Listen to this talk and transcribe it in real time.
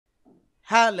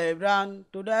Hello everyone,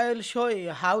 today I will show you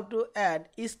how to add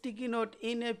sticky note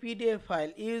in a PDF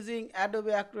file using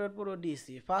Adobe Acrobat Pro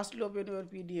DC. First open your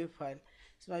PDF file.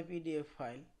 It's my PDF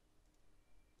file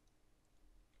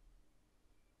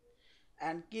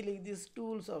and click this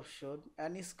tools option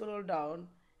and scroll down.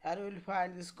 Here you will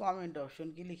find this comment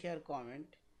option. Click here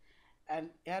comment and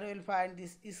here you will find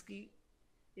this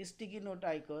sticky note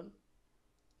icon.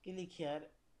 Click here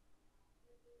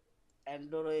and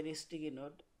draw a sticky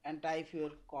note and type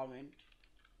your comment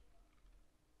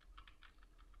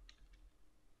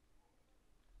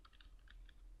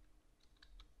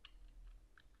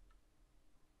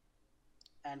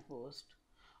and post.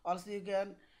 Also you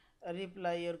can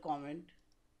reply your comment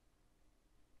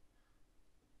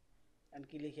and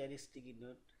click here sticky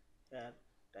note here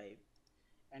type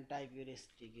and type your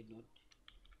sticky note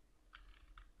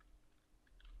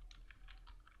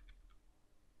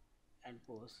and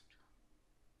post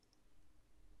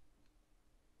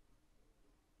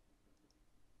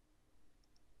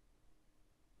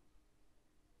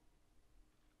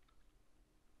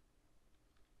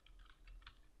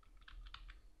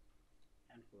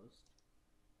and post.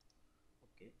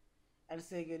 Okay, and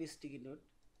save your sticky note.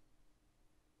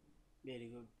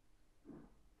 Very good.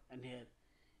 And here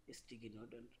sticky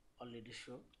note and already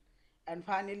show. And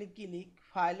finally click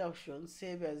file option,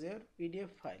 save as your PDF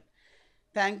file.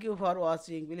 Thank you for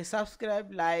watching. Please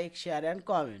subscribe, like, share and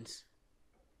comments.